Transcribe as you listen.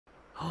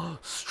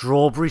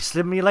Strawberry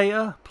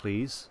simulator,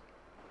 please.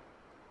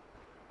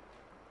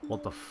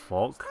 What the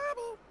fuck?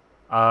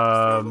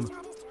 Am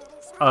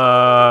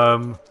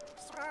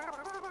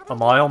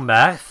I on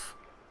meth?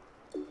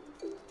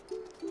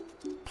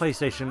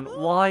 PlayStation,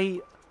 why?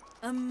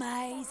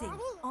 Amazing,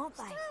 aren't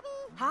they?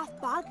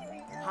 Half bug,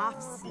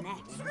 half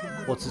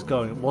snack. What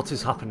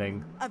is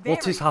happening?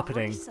 What is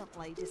happening?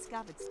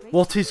 What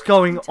What is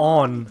going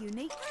on?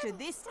 Unique to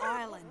this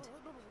island.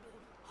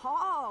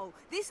 Oh,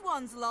 this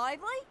one's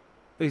lively.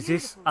 Is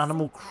this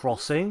Animal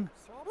Crossing?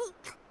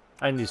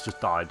 And he's just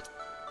died.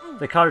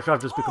 The character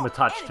I've just become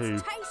attached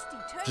to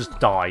just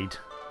died.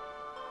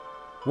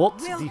 What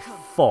the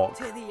fuck?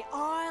 To the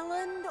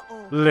island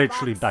of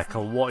Literally, Bugsnax.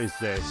 Becca, what is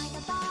this?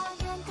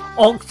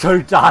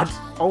 Octodad!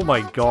 Oh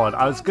my god,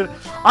 I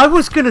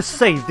was gonna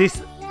say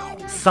this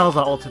sounds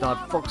like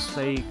Octodad, fuck's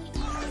sake.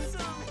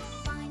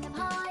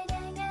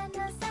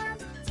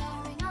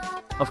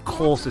 Of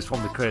course it's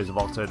from the creators of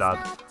Octodad.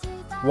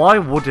 Why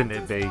wouldn't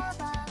it be?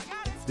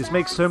 This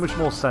makes so much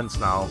more sense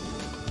now.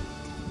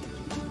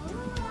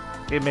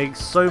 It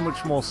makes so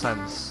much more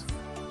sense.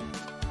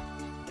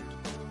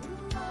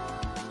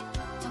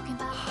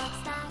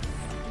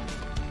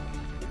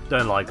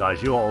 Don't lie,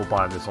 guys, you're all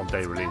buying this on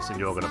day release and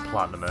you're going to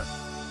platinum it.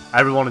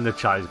 Everyone in the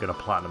chat is going to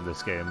platinum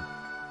this game.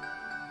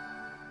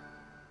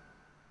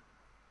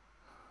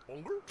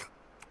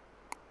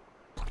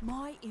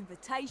 My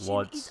invitation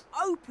What? is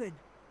open.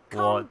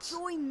 Come What?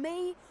 join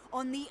me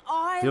on the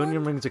island. The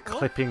onion rings are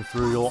clipping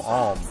through your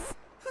arm.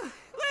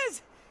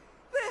 Liz!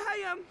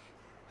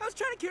 I was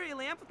trying to carry a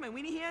lamp with my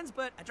weenie hands,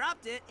 but I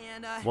dropped it,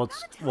 and,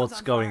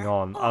 What's going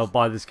on? I'll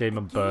buy this game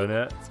and burn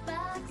it.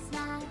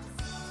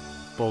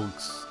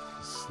 Bugs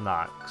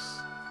snacks.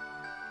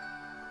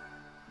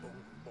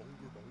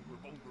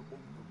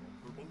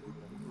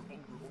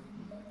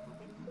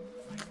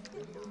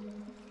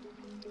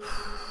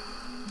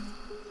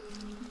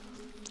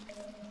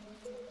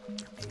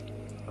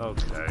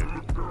 Okay.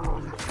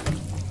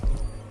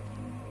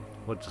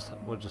 What just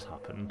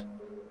happened?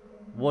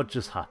 What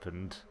just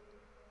happened?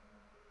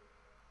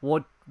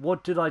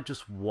 What did I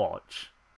just watch?